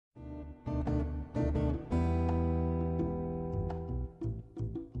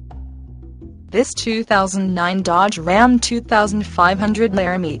This 2009 Dodge Ram 2500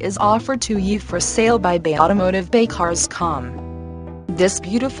 Laramie is offered to you for sale by Bay Automotive Cars.com. This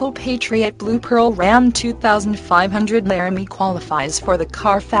beautiful Patriot Blue Pearl Ram 2500 Laramie qualifies for the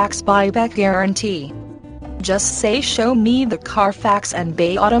Car Fax BuyBack Guarantee. Just say "Show me the Car Fax" and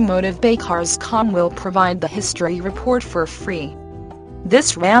Bay Automotive Cars.com will provide the history report for free.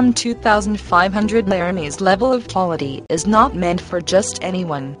 This Ram 2500 Laramie's level of quality is not meant for just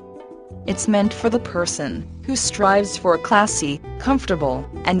anyone. It's meant for the person who strives for a classy, comfortable,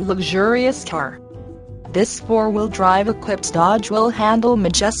 and luxurious car. This four-wheel drive equipped Dodge will handle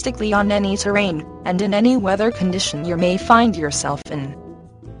majestically on any terrain, and in any weather condition you may find yourself in.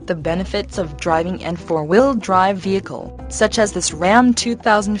 The benefits of driving an four-wheel drive vehicle, such as this Ram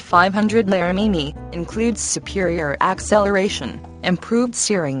 2500 Laramie, includes superior acceleration, improved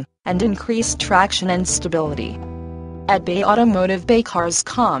steering, and increased traction and stability. At Bay Automotive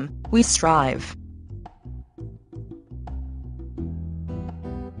Cars.com, we strive